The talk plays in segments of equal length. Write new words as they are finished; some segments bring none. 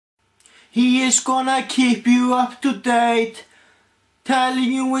He is gonna keep you up to date,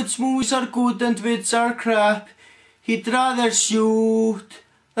 telling you which movies are good and which are crap. He'd rather shoot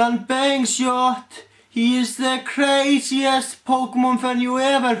than bang shot. He is the craziest Pokemon fan you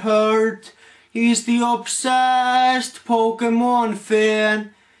ever heard. He is the obsessed Pokemon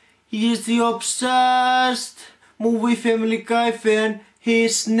fan. He is the obsessed movie Family Guy fan.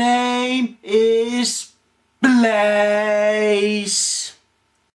 His name is Blaze.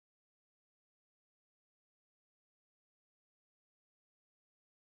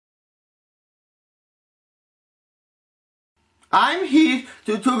 I'm here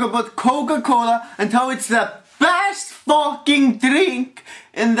to talk about Coca-Cola and how it's the best fucking drink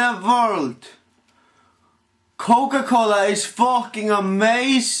in the world. Coca-Cola is fucking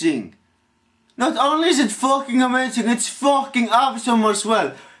amazing. Not only is it fucking amazing, it's fucking awesome as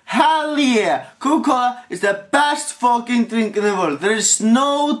well. Hell yeah! Coca-Cola is the best fucking drink in the world. There is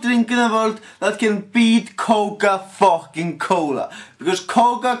no drink in the world that can beat Coca-Cola. Because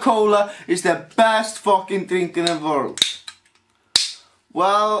Coca-Cola is the best fucking drink in the world.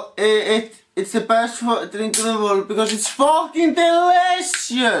 Well, it's the best drink in the world because it's fucking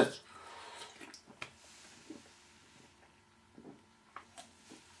delicious!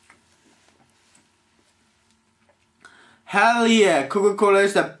 Hell yeah, Coca-Cola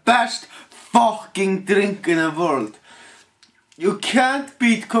is the best fucking drink in the world. You can't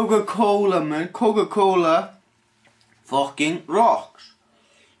beat Coca-Cola, man. Coca-Cola fucking rocks.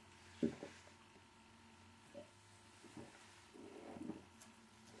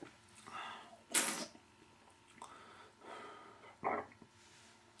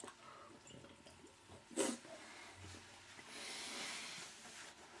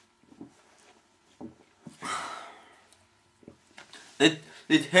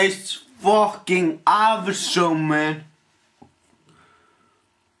 It tastes fucking awesome, man.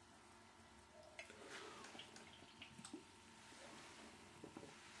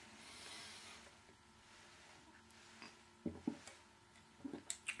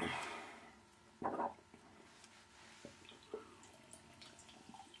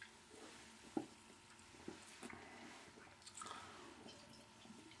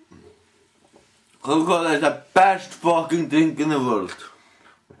 Coca-Cola is the best fucking drink in the world.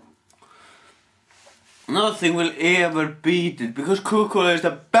 Nothing will ever beat it because Coca-Cola is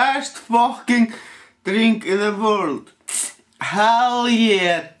the best fucking drink in the world. Hell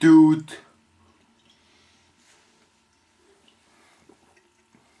yeah, dude.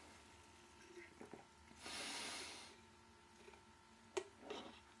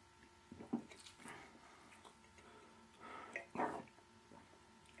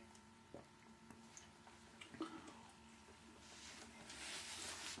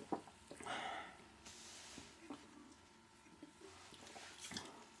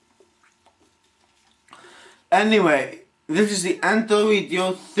 Anyway, this is the end of the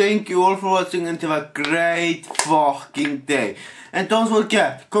video. Thank you all for watching and have a great fucking day. And don't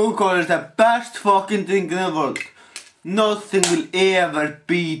forget, Coca-Cola is the best fucking drink in the world. Nothing will ever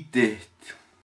beat it.